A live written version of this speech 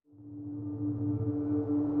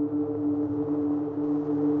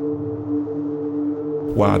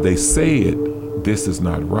while they said this is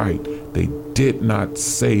not right, they did not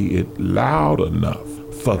say it loud enough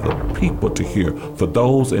for the people to hear, for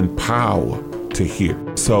those in power to hear.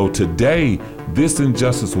 So today, this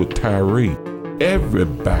injustice with Tyre,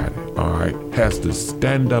 everybody, all right, has to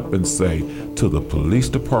stand up and say to the police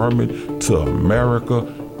department, to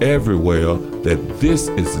America, everywhere, that this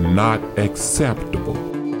is not acceptable.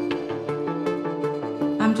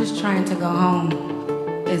 I'm just trying to go home.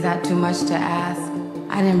 Is that too much to ask?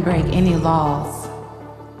 I didn't break any laws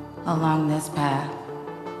along this path.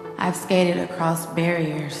 I've skated across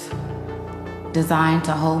barriers designed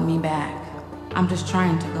to hold me back. I'm just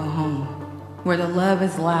trying to go home, where the love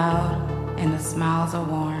is loud and the smiles are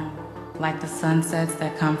warm, like the sunsets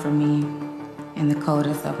that come for me in the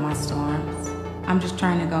coldest of my storms. I'm just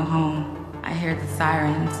trying to go home. I hear the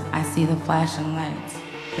sirens, I see the flashing lights.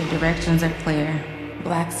 The directions are clear.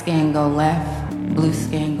 Black skin go left, blue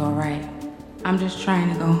skin go right. I'm just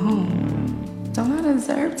trying to go home. Don't I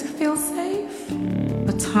deserve to feel safe?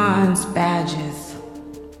 Batons, badges,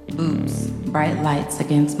 boots, bright lights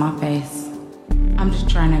against my face. I'm just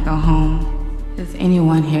trying to go home. Does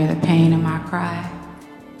anyone hear the pain in my cry?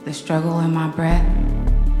 The struggle in my breath?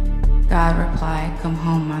 God replied, come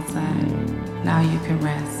home, my son. Now you can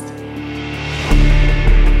rest.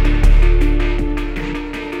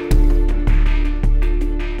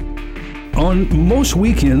 On most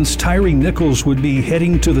weekends, Tyre Nichols would be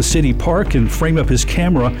heading to the city park and frame up his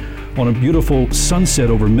camera on a beautiful sunset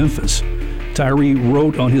over Memphis. Tyre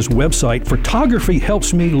wrote on his website, "Photography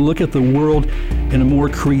helps me look at the world in a more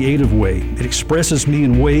creative way. It expresses me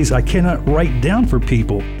in ways I cannot write down for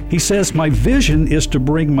people." He says, "My vision is to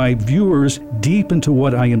bring my viewers deep into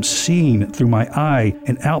what I am seeing through my eye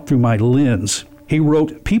and out through my lens." He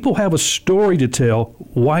wrote, "People have a story to tell.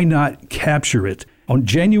 Why not capture it?" On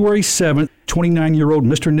January 7th, 29-year-old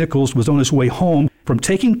Mr. Nichols was on his way home from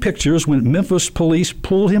taking pictures when Memphis police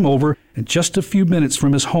pulled him over and just a few minutes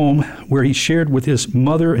from his home, where he shared with his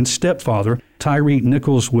mother and stepfather. Tyre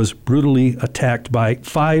Nichols was brutally attacked by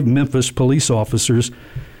 5 Memphis police officers,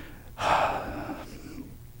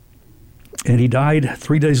 and he died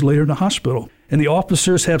 3 days later in the hospital. And the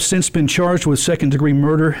officers have since been charged with second-degree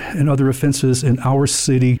murder and other offenses, and our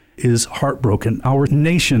city is heartbroken. Our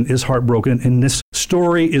nation is heartbroken, and this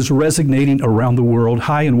story is resonating around the world.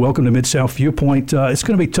 Hi, and welcome to Mid-South Viewpoint. It's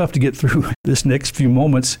going to be tough to get through this next few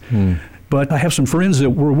moments, but I have some friends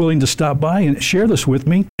that were willing to stop by and share this with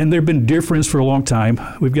me, and they've been dear friends for a long time.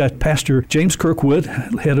 We've got Pastor James Kirkwood,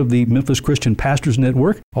 head of the Memphis Christian Pastors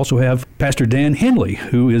Network. Also have Pastor Dan Henley,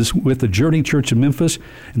 who is with the Journey Church of Memphis,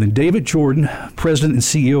 and then David Jordan, President and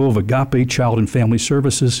CEO of Agape Child and Family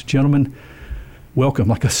Services. Gentlemen, welcome,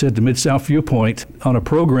 like I said, to Mid-South Viewpoint on a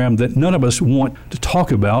program that none of us want to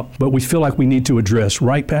talk about, but we feel like we need to address.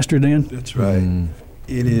 Right, Pastor Dan? That's right.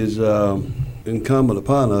 It is incumbent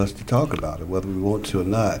upon us to talk about it, whether we want to or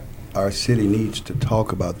not. Our city needs to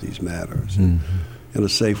talk about these matters in a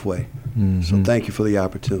safe way. So thank you for the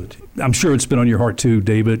opportunity. I'm sure it's been on your heart too,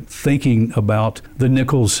 David, thinking about the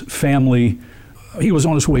Nichols family. He was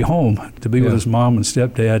on his way home to be with his mom and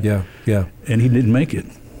stepdad, and he didn't make it.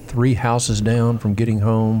 3 houses down from getting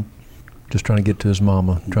home, just trying to get to his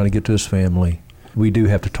mama, trying to get to his family. We do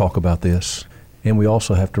have to talk about this, and we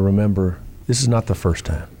also have to remember this is not the first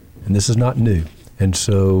time, and this is not new, and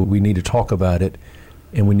so we need to talk about it,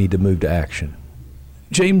 and we need to move to action.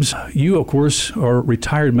 James, you, of course, are a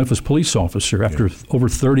retired Memphis police officer after over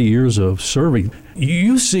 30 years of serving.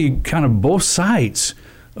 You see kind of both sides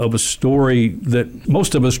of a story that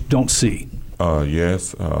most of us don't see.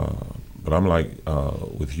 Yes, but I'm like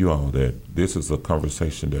with you all that this is a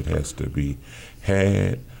conversation that has to be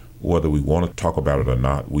had. Whether we want to talk about it or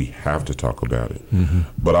not, we have to talk about it.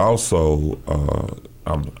 But also,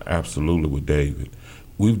 I'm absolutely with David.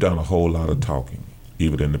 We've done a whole lot of talking,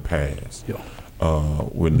 even in the past,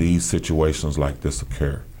 when these situations like this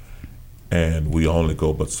occur. And we only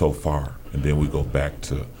go but so far, and then we go back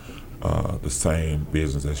to the same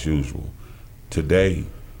business as usual. Today,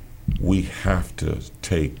 we have to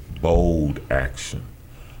take bold action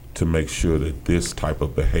to make sure that this type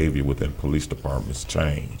of behavior within police departments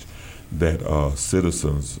change, that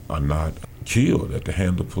citizens are not killed at the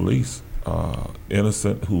hand of police.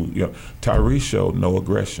 Innocent Tyre showed no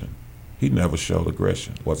aggression. He never showed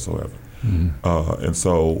aggression whatsoever. And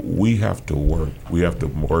so we have to work. We have to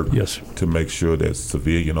work to make sure that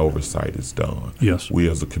civilian oversight is done. We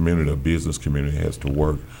as a community, a business community, has to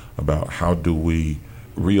work about how do we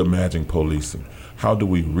reimagine policing? How do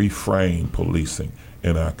we reframe policing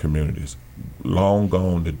in our communities? Long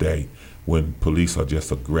gone the day when police are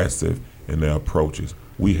just aggressive in their approaches.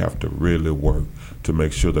 We have to really work to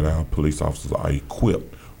make sure that our police officers are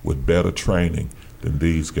equipped with better training than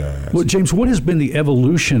these guys. Well, James, what has been the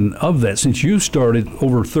evolution of that since you started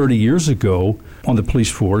over 30 years ago on the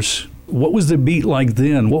police force? What was the beat like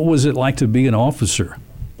then? What was it like to be an officer?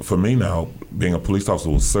 For me now, being a police officer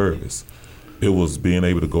was service. It was being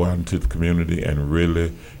able to go out into the community and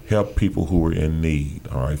really help people who were in need.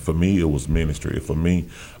 All right. For me, it was ministry. For me,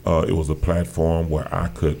 it was a platform where I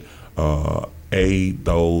could aid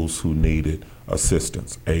those who needed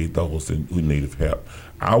assistance, aid those who needed help.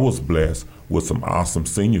 I was blessed with some awesome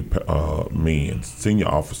senior men, senior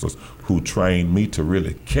officers who trained me to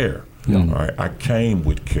really care. All right. I came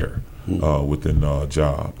with care within the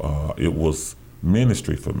job. It was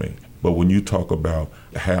ministry for me. But when you talk about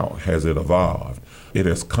how has it evolved, it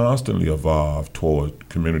has constantly evolved toward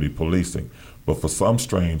community policing. But for some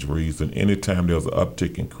strange reason, anytime there's an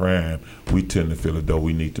uptick in crime, we tend to feel as though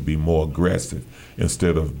we need to be more aggressive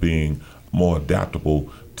instead of being more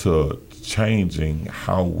adaptable to changing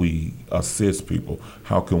how we assist people.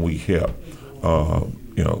 How can we help?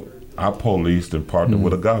 I policed and partnered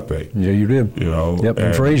with Agape. Yeah, you did. Yep,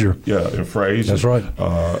 in Fraser. Yeah, in Fraser. That's right.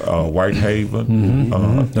 Whitehaven.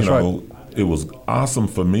 That's right. It was awesome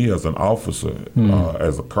for me as an officer,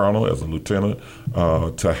 as a colonel, as a lieutenant,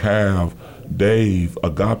 to have Dave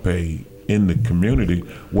Agape in the community.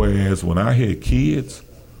 Whereas when I had kids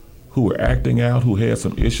who were acting out, who had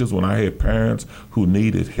some issues, when I had parents who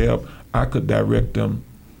needed help, I could direct them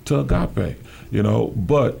to Agape.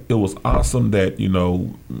 But it was awesome that,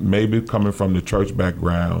 maybe coming from the church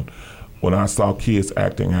background, when I saw kids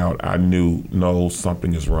acting out, I knew, no,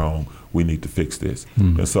 something is wrong. We need to fix this.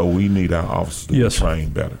 And so we need our officers to be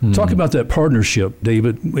trained better. Talk about that partnership,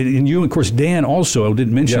 David. And you, of course, Dan also, I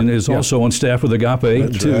didn't mention, is also on staff with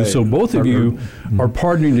Agape, That's too. Right. So both of you are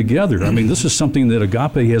partnering together. I mean, this is something that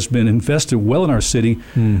Agape has been invested well in our city.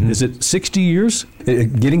 Is it 60 years?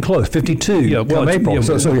 Getting close, 52. Yeah, well, come April.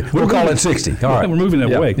 yeah, so we'll call it 60. All right. We're moving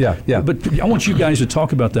that way. Yeah. But I want you guys to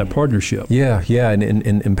talk about that partnership. Yeah.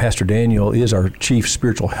 And Pastor Daniel is our Chief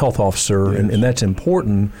Spiritual Health Officer, and that's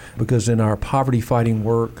important because in our poverty-fighting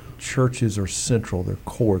work, churches are central, they're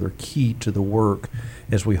core, they're key to the work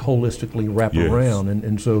as we holistically wrap around.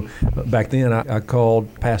 And so back then I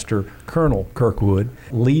called Pastor Colonel Kirkwood,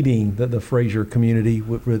 leading the Fraser community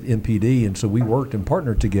with MPD, and so we worked and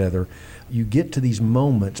partnered together. You get to these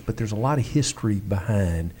moments, but there's a lot of history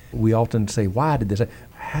behind. We often say, why did this?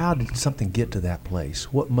 How did something get to that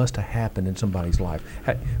place? What must have happened in somebody's life?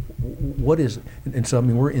 What is, and so,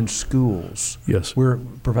 we're in schools. Yes. We're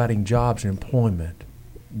providing jobs and employment.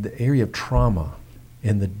 The area of trauma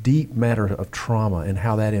and the deep matter of trauma and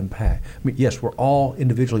how that impacts. Yes, we're all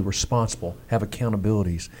individually responsible, have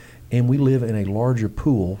accountabilities, and we live in a larger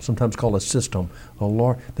pool, sometimes called a system,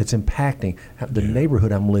 that's impacting the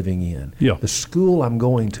neighborhood I'm living in, the school I'm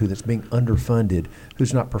going to that's being underfunded,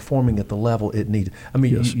 who's not performing at the level it needs.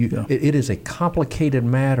 It is a complicated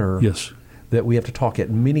matter that we have to talk at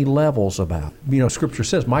many levels about. Scripture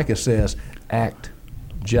says, Micah says, act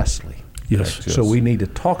justly. Yes. So we need to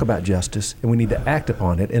talk about justice and we need to act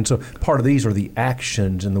upon it. And so part of these are the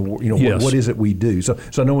actions and what is it we do. So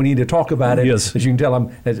I know we need to talk about it. Yes. As you can tell,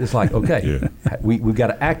 it's like, okay, we've got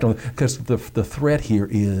to act on it because the threat here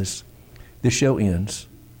is this show ends,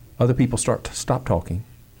 other people stop talking,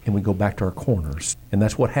 and we go back to our corners. And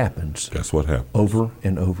that's what happens. That's what happens. Over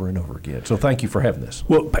and over and over again. So thank you for having this.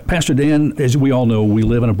 Well, Pastor Dan, as we all know, we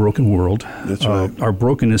live in a broken world. That's right. Our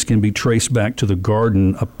brokenness can be traced back to the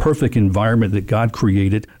garden, a perfect environment that God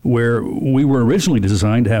created, where we were originally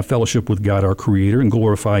designed to have fellowship with God, our Creator, and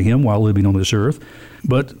glorify Him while living on this earth.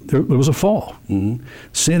 But there was a fall.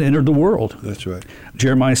 Sin entered the world. That's right.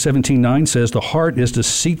 Jeremiah 17:9 says, the heart is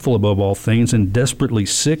deceitful above all things and desperately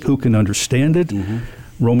sick. Who can understand it?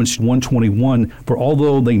 Romans 1:21, for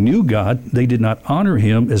although they knew God, they did not honor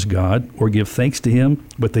Him as God or give thanks to Him,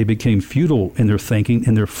 but they became futile in their thinking,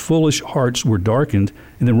 and their foolish hearts were darkened.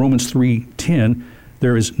 And then Romans 3:10,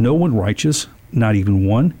 there is no one righteous, not even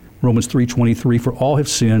one. Romans 3:23, for all have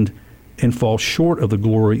sinned and fall short of the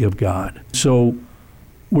glory of God. So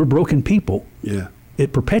we're broken people. Yeah.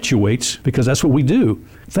 It perpetuates because that's what we do.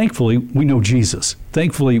 Thankfully, we know Jesus.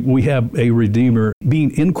 Thankfully, we have a Redeemer being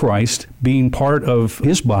in Christ, being part of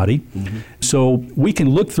His body. So we can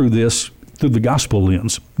look through this through the gospel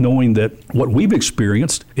lens, knowing that what we've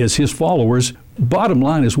experienced as His followers, bottom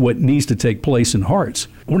line is what needs to take place in hearts.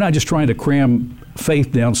 We're not just trying to cram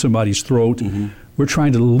faith down somebody's throat. We're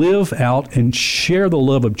trying to live out and share the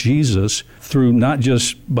love of Jesus through not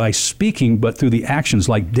just by speaking, but through the actions,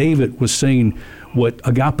 like David was saying what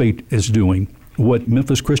Agape is doing. what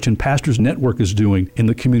Memphis Christian Pastors Network is doing in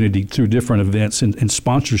the community through different events and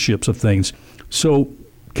sponsorships of things. So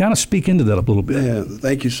kind of speak into that a little bit. Yeah,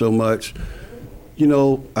 thank you so much. You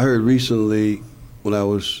know, I heard recently when I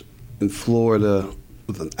was in Florida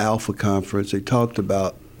with an Alpha conference, they talked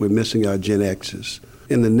about we're missing our Gen X's.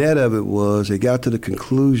 And the net of it was they got to the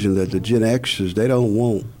conclusion that the Gen X's, they don't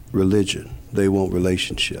want religion, they want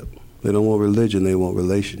relationship. They don't want religion, they want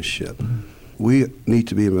relationship. Mm-hmm. We need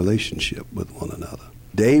to be in relationship with one another.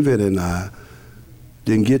 David and I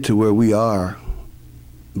didn't get to where we are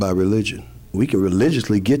by religion. We can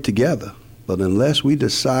religiously get together, but unless we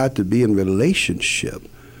decide to be in relationship,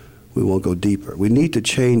 we won't go deeper. We need to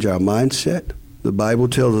change our mindset. The Bible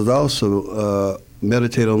tells us also,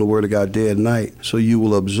 meditate on the Word of God day and night, so you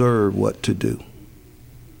will observe what to do.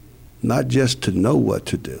 Not just to know what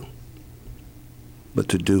to do, but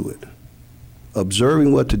to do it.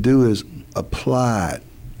 Observing what to do is applied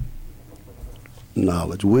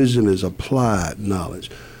knowledge. Wisdom is applied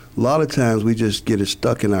knowledge. A lot of times we just get it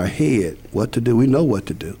stuck in our head what to do. We know what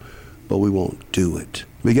to do, but we won't do it.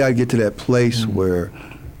 We got to get to that place where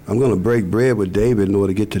I'm going to break bread with David in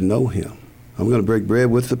order to get to know him. I'm going to break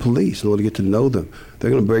bread with the police in order to get to know them.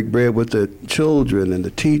 They're going to break bread with the children and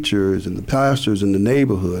the teachers and the pastors in the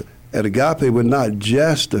neighborhood. At Agape, we're not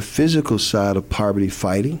just the physical side of poverty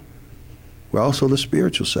fighting. We're also the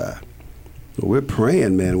spiritual side. We're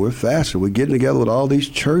praying, man. We're fasting. We're getting together with all these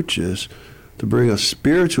churches to bring a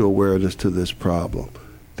spiritual awareness to this problem.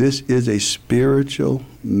 This is a spiritual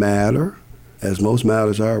matter, as most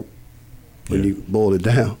matters are when you boil it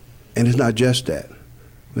down. And it's not just that.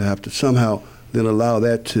 We have to somehow then allow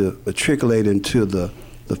that to matriculate into the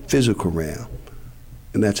physical realm.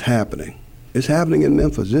 And that's happening. It's happening in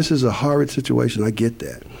Memphis. This is a horrid situation. I get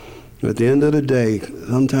that. At the end of the day,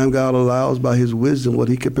 sometimes God allows by his wisdom what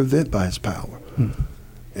he could prevent by his power.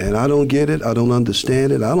 And I don't get it. I don't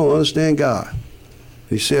understand it. I don't understand God.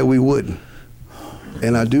 He said we wouldn't.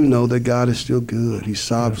 And I do know that God is still good. He's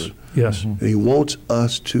sovereign. Yes. And he wants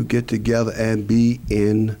us to get together and be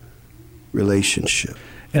in relationship.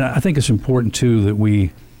 And I think it's important, too, that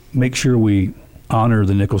we make sure we honor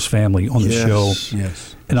the Nichols family on the show.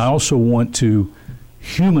 Yes. And I also want to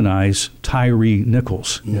humanize Tyree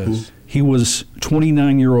Nichols. Yes. He was a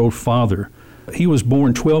 29-year-old father. He was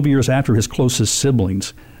born 12 years after his closest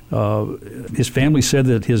siblings. His family said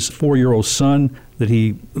that his 4-year-old son that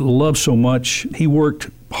he loved so much, he worked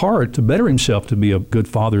hard to better himself to be a good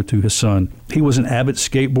father to his son. He was an avid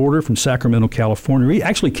skateboarder from Sacramento, California. He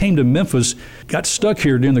actually came to Memphis, got stuck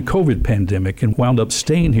here during the COVID pandemic and wound up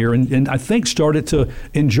staying here and I think started to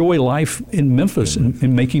enjoy life in Memphis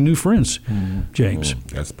and making new friends, James.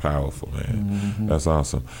 That's powerful, man. That's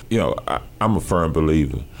awesome. You know, I'm a firm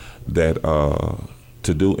believer that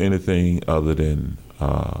to do anything other than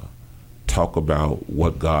talk about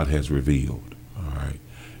what God has revealed, all right?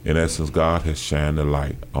 In essence, God has shined the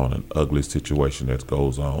light on an ugly situation that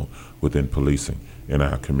goes on within policing in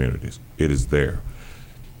our communities. It is there.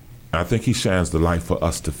 I think he shines the light for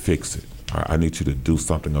us to fix it. All right, I need you to do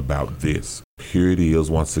something about this. Here it is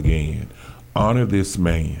once again. Honor this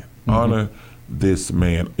man. Honor this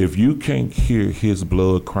man. If you can't hear his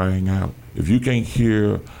blood crying out, if you can't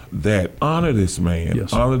hear that, honor this man.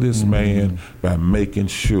 Yes. Honor this man by making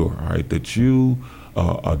sure, all right, that you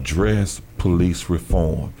address police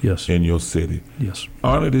reform in your city. Yes.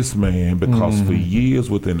 Honor this man because for years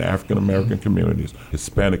within African American communities,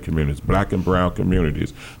 Hispanic communities, black and brown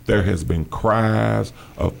communities, there has been cries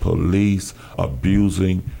of police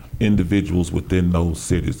abusing individuals within those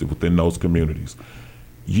cities, within those communities.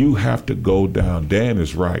 You have to go down. Dan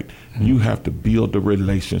is right. You have to build a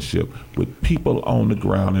relationship with people on the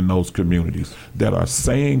ground in those communities that are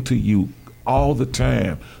saying to you all the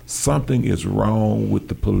time, something is wrong with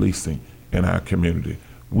the policing in our community.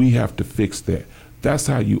 We have to fix that. That's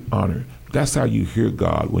how you honor. That's how you hear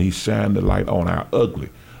God when he shined the light on our ugly.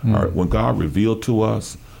 All right, when God revealed to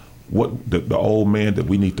us what the old man that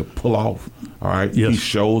we need to pull off, all right? Yes. He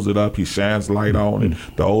shows it up, he shines light on it.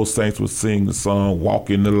 The old saints would sing the song, Walk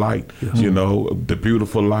in the Light, you know, the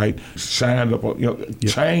beautiful light, shine up, you know,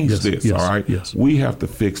 change this, all right? Yes. We have to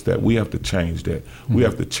fix that. We have to change that. We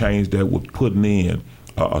have to change that with putting in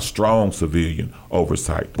a strong civilian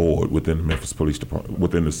oversight board within the Memphis Police Department,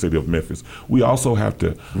 within the city of Memphis. We also have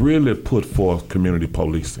to really put forth community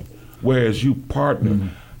policing, whereas you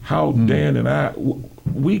partner. How Dan and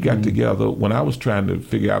we got together when I was trying to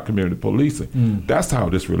figure out community policing. That's how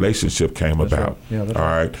this relationship came about. Right. Yeah, that's all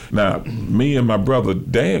right. Now, me and my brother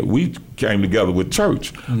Dan, we came together with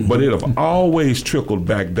church, but it have always trickled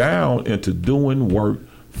back down into doing work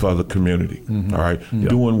for the community. All right,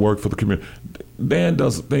 doing work for the community. Dan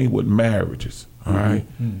does a thing with marriages. All right.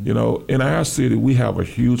 You know, in our city, we have a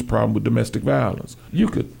huge problem with domestic violence. You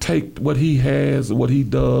could take what he has and what he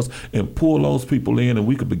does and pull those people in, and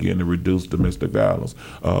we could begin to reduce domestic violence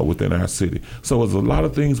within our city. So there's a lot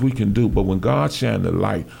of things we can do, but when God shined the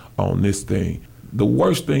light on this thing, the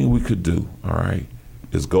worst thing we could do, all right,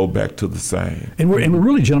 is go back to the same. And we're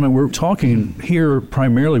really, gentlemen, we're talking here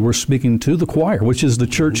primarily, we're speaking to the choir, which is the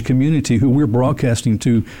church community who we're broadcasting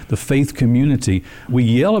to, the faith community. We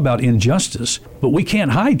yell about injustice, but we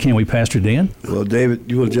can't hide, can we, Pastor Dan? Well,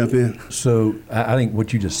 David, you want to jump in? So I think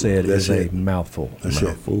what you just said That's is it. a mouthful. That's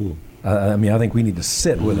it. I mean, I think we need to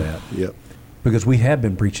sit with that. Yep. Because we have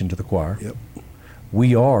been preaching to the choir. Yep.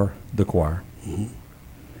 We are the choir.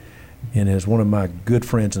 And as one of my good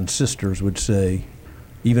friends and sisters would say,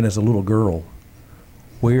 even as a little girl,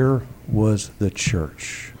 where was the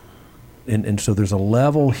church? And so there's a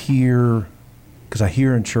level here, because I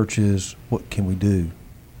hear in churches, what can we do?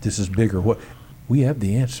 This is bigger. What we have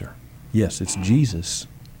the answer. Yes, it's Jesus.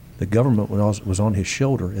 The government was on his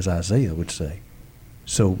shoulder, as Isaiah would say.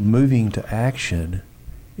 So moving to action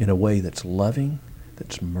in a way that's loving,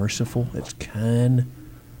 that's merciful, that's kind,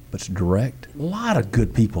 but it's direct. A lot of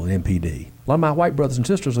good people in MPD. A lot of my white brothers and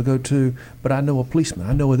sisters will go to, but I know a policeman.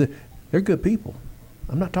 I know they're good people.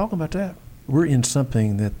 I'm not talking about that. We're in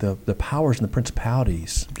something that the powers and the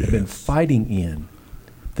principalities have been fighting in,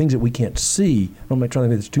 things that we can't see. I'm not trying to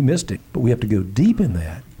make this too mystic, but we have to go deep in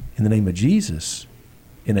that in the name of Jesus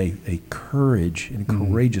in a courage and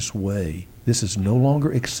courageous way. This is no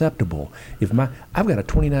longer acceptable. I've got a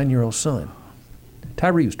 29-year-old son.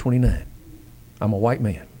 Tyree was 29. I'm a white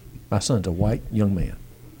man. My son's a white young man.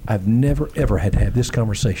 I've never, ever had to have this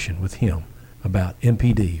conversation with him about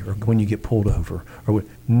MPD or when you get pulled over.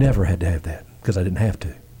 Never had to have that because I didn't have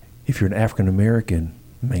to. If you're an African-American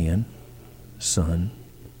man, son,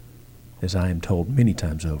 as I am told many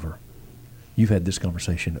times over, you've had this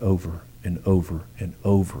conversation over and over and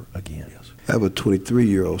over again. Yes. I have a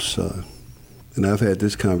 23-year-old son, and I've had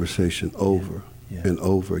this conversation over and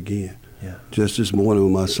over again. Yeah. Just this morning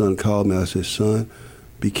when my son called me, I said, son,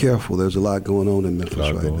 be careful. There's a lot going on in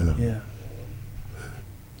Memphis right now. Yeah.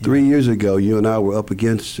 3 years ago, you and I were up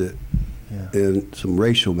against it in some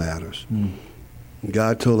racial matters.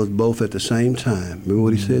 God told us both at the same time. Remember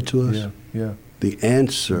what he said to us? Yeah. The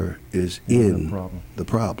answer is in the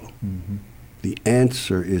problem. The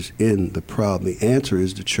answer is in the problem. The answer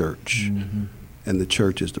is the church. And the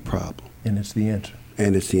church is the problem. And it's the answer.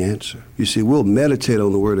 And it's the answer. You see, we'll meditate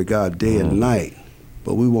on the Word of God day and night,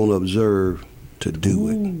 but we won't observe to do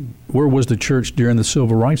it. Where was the church during the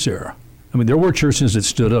civil rights era? I mean, there were churches that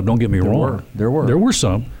stood up, don't get me wrong. There were. There were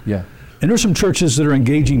some. Yeah. And there's some churches that are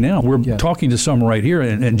engaging now. We're talking to some right here.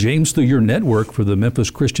 And James, through your network for the Memphis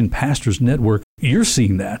Christian Pastors Network, you're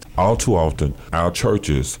seeing that. All too often, our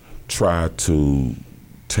churches try to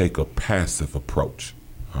take a passive approach,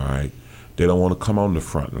 all right? They don't want to come on the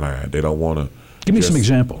front line. They don't want to... Give me some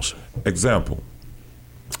examples. Example,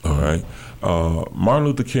 all right? Martin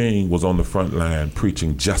Luther King was on the front line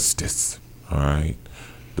preaching justice, all right?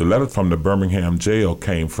 The letter from the Birmingham jail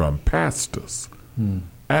came from pastors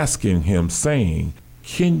asking him, saying,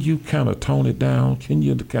 can you kind of tone it down? Can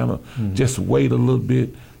you kind of just wait a little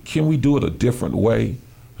bit? Can we do it a different way?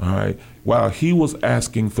 All right. While he was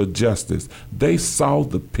asking for justice, they saw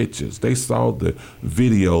the pictures. They saw the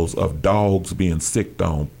videos of dogs being sicked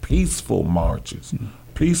on, peaceful marches.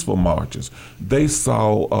 Peaceful marches. They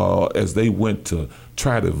saw as they went to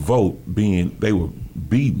try to vote, they were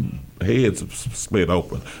beaten, heads split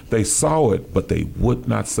open. They saw it, but they would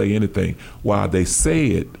not say anything. While they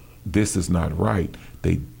said, this is not right,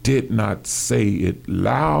 they did not say it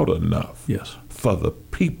loud enough for the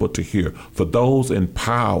people to hear, for those in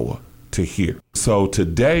power to hear. So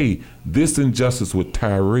today, this injustice with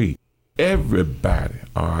Tyree, everybody,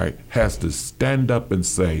 all right, has to stand up and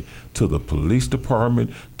say to the police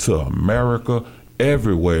department, to America,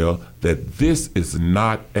 everywhere, that this is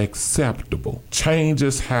not acceptable.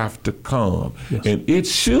 Changes have to come, and it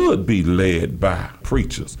should be led by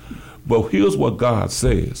preachers. But here's what God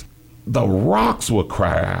says. The rocks will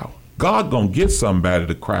cry out. God gonna get somebody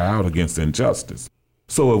to cry out against injustice.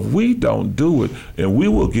 So if we don't do it, and we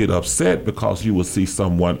will get upset because you will see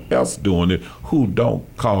someone else doing it who don't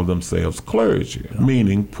call themselves clergy,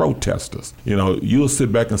 meaning protesters. You know, you'll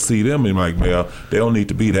sit back and see them and like, well, they don't need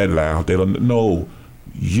to be that loud. They don't. No,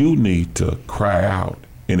 you need to cry out.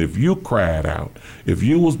 And if you cried out, if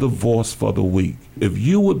you was the voice for the weak, if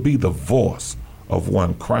you would be the voice of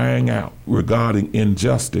one crying out regarding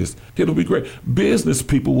injustice, it'll be great. Business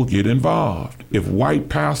people will get involved. If white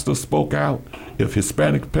pastors spoke out, if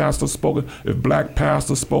Hispanic pastors spoke out, if black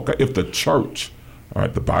pastors spoke out, if the church all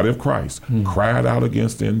right, the body of Christ, cried out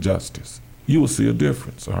against the injustice, you will see a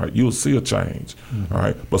difference, all right? You will see a change, all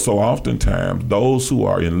right? But so oftentimes, those who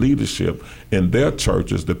are in leadership in their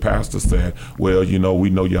churches, the pastor said, well, you know, we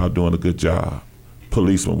know y'all doing a good job.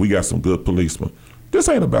 Policemen, we got some good policemen. This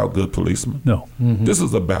ain't about good policemen. No. This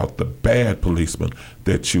is about the bad policemen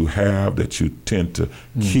that you have, that you tend to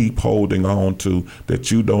keep holding on to, that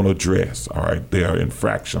you don't address, all right? They are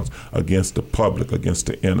infractions against the public, against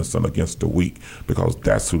the innocent, against the weak, because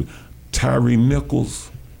that's who. Tyre Nichols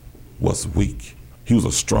was weak. He was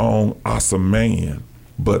a strong, awesome man,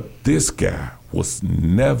 but this guy was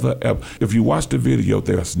never, ever, if you watch the video,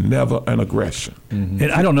 there's never an aggression.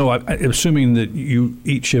 And I don't know, assuming that you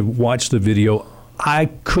each have watched the video, I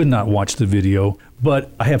could not watch the video,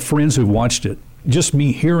 but I have friends who watched it. Just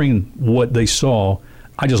me hearing what they saw,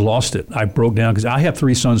 I just lost it. I broke down because I have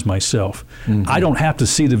 3 sons myself. I don't have to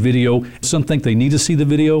see the video. Some think they need to see the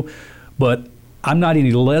video, but I'm not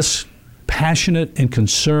any less passionate and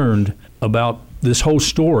concerned about this whole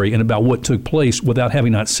story and about what took place without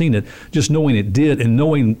having not seen it. Just knowing it did and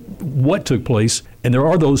knowing what took place, and there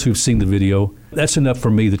are those who've seen the video, that's enough for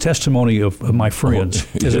me. The testimony of my friends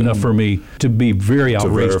is enough for me to be very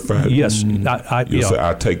outraged. To verify it. Yes. You say,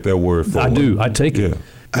 I take their word for it. I do. I take it.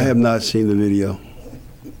 I have not seen the video,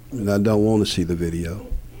 and I don't want to see the video.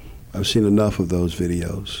 I've seen enough of those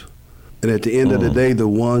videos. And at the end of the day, the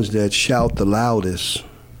ones that shout the loudest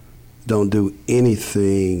don't do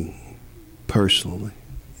anything personally.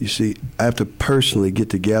 You see, I have to personally get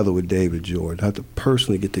together with David Jordan. I have to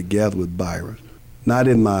personally get together with Byron. Not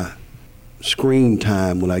in my screen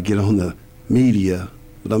time when I get on the media,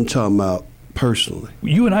 but I'm talking about personally.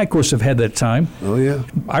 You and I, of course, have had that time. Oh, yeah.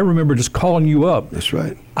 I remember just calling you up. That's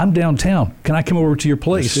right. I'm downtown. Can I come over to your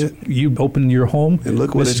place? That's it. You open your home. And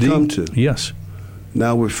look what Miss it's D. come to. Yes.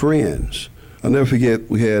 Now we're friends. I'll never forget,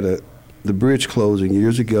 we had the bridge closing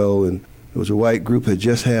years ago, and there was a white group that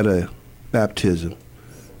just had a baptism.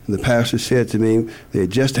 And the pastor said to me, they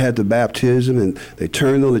had just had the baptism, and they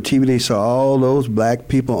turned on the TV, they saw all those black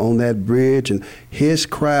people on that bridge, and his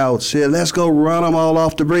crowd said, let's go run them all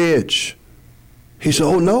off the bridge. He said,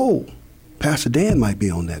 oh no, Pastor Dan might be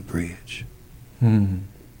on that bridge. You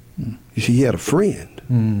see, he had a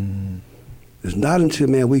friend. It's not until,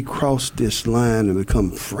 man, we cross this line and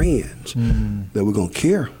become friends that we're going to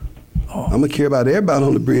care. I'm going to care about everybody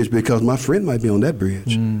on the bridge because my friend might be on that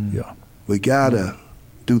bridge. Yeah. We got to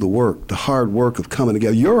do the work, the hard work of coming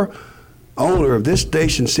together. Your owner of this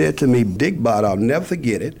station said to me, Dick Bott, I'll never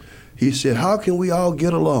forget it. He said, how can we all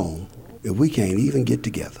get along if we can't even get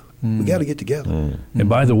together? We got to get together. And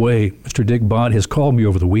by the way, Mr. Dick Bott has called me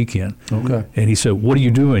over the weekend. Okay. And he said, what are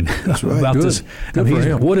you doing That's right. about Good. this? Good for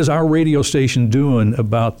him. What is our radio station doing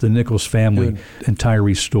about the Nichols family and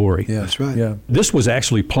Tyre's story? Yeah. That's right. Yeah. This was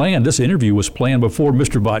actually planned. This interview was planned before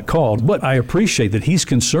Mr. Bott called. But I appreciate that he's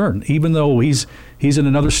concerned, even though he's in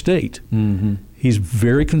another state. He's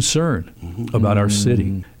very concerned about our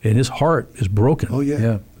city, and his heart is broken. Oh, yeah.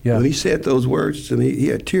 Yeah. Yeah. When he said those words to me, he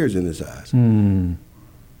had tears in his eyes.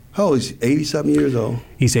 How old is he? 80-something years old.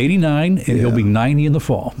 He's 89, and he'll be 90 in the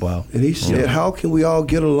fall. Wow. And he said, how can we all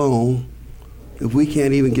get along if we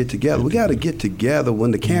can't even get together? We got to get together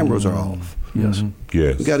when the cameras are off. Yes.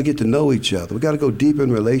 Yes. We got to get to know each other. We got to go deeper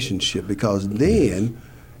in relationship because then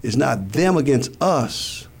it's not them against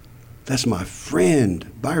us. That's my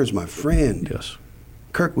friend. Byron's my friend. Yes.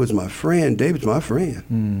 Kirkwood's my friend. David's my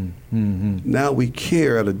friend. Now we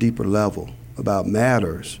care at a deeper level about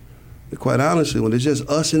matters. And quite honestly, when it's just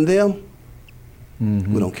us and them,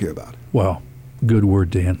 we don't care about it. Wow. Good word,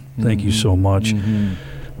 Dan. Thank you so much.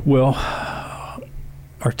 Well,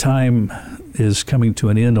 our time is coming to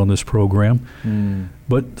an end on this program.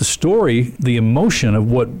 But the story, the emotion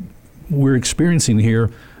of what we're experiencing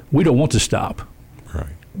here, we don't want to stop. Right.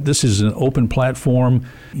 This is an open platform.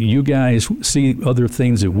 You guys see other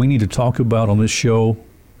things that we need to talk about on this show.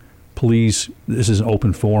 Please, this is an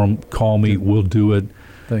open forum. Call me. We'll do it.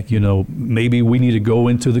 Thank you. You know, maybe we need to go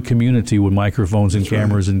into the community with microphones and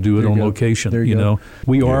cameras and do it There you on go. location. There you go. know,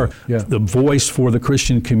 we are Yeah. the voice for the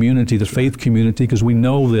Christian community, the faith community, because we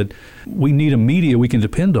know that we need a media we can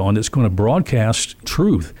depend on that's going to broadcast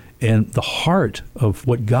truth and the heart of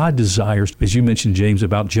what God desires, as you mentioned, James,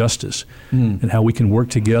 about justice and how we can work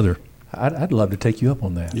together. I'd love to take you up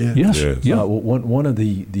on that. Yeah. Yes. Yes. Yeah. One of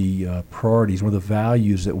the priorities, one of the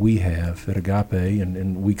values that we have at Agape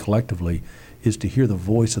and we collectively is to hear the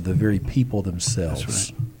voice of the very people themselves.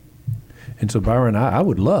 That's right. And so, Byron, I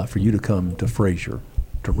would love for you to come to Fraser,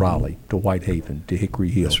 to Raleigh, to Whitehaven, to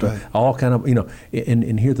Hickory Hill, That's to right. all kind of,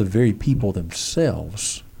 and hear the very people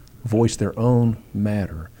themselves voice their own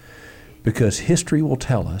matter. Because history will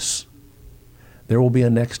tell us there will be a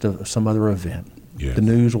next some other event. Yes. The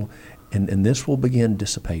news will, and this will begin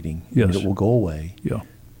dissipating. Yes. And it will go away. Yeah.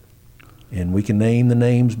 And we can name the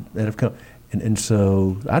names that have come. And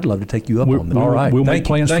so I'd love to take you up on that. All right. We'll Thank make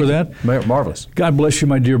plans you. for Thank that. you. Marvelous. God bless you,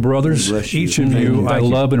 my dear brothers. God bless you. Each of Thank you, you. I Thank you.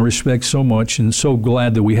 love and respect so much, and so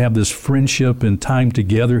glad that we have this friendship and time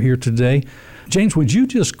together here today. James, would you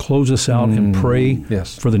just close us out and pray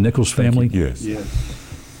Yes. for the Nichols family? Yes. Yes.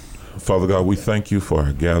 Father God, we thank you for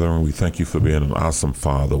our gathering. We thank you for being an awesome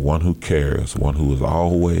Father, one who cares, one who is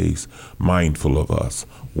always mindful of us,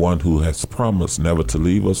 one who has promised never to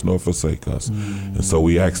leave us nor forsake us. And so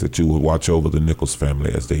we ask that you would watch over the Nichols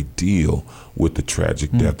family as they deal with the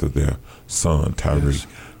tragic death of their son, Tyree.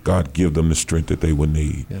 God, give them the strength that they would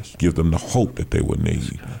need. Yes. Give them the hope that they would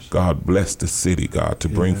need. God, bless the city, God, to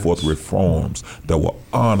bring forth reforms that will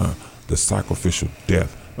honor the sacrificial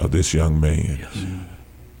death of this young man.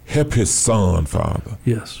 Help his son, Father,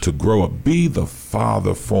 Yes. to grow up. Be the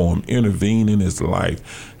father for him. Intervene in his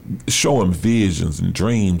life. Show him visions and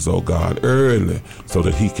dreams, oh God, early so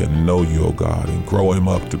that he can know you, oh God, and grow him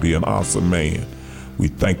up to be an awesome man. We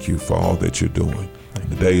thank you for all that you're doing. In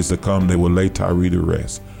the days to come, they will lay Tyree to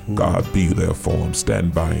rest. God, be there for him.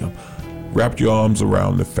 Stand by him. Wrap your arms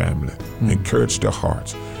around the family. Encourage their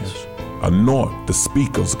hearts. Anoint the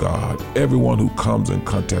speakers, God, everyone who comes in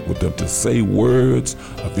contact with them to say words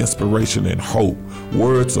of inspiration and hope,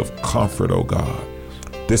 words of comfort, oh God.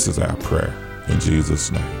 This is our prayer. In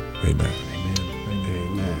Jesus' name, amen.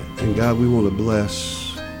 Amen. And God, we want to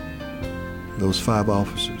bless those 5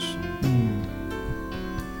 officers.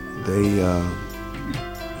 They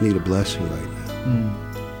need a blessing right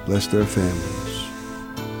now. Bless their families.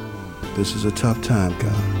 This is a tough time,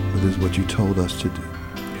 God, but this is what you told us to do.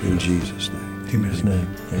 In Jesus' name. In His name.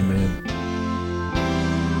 Amen.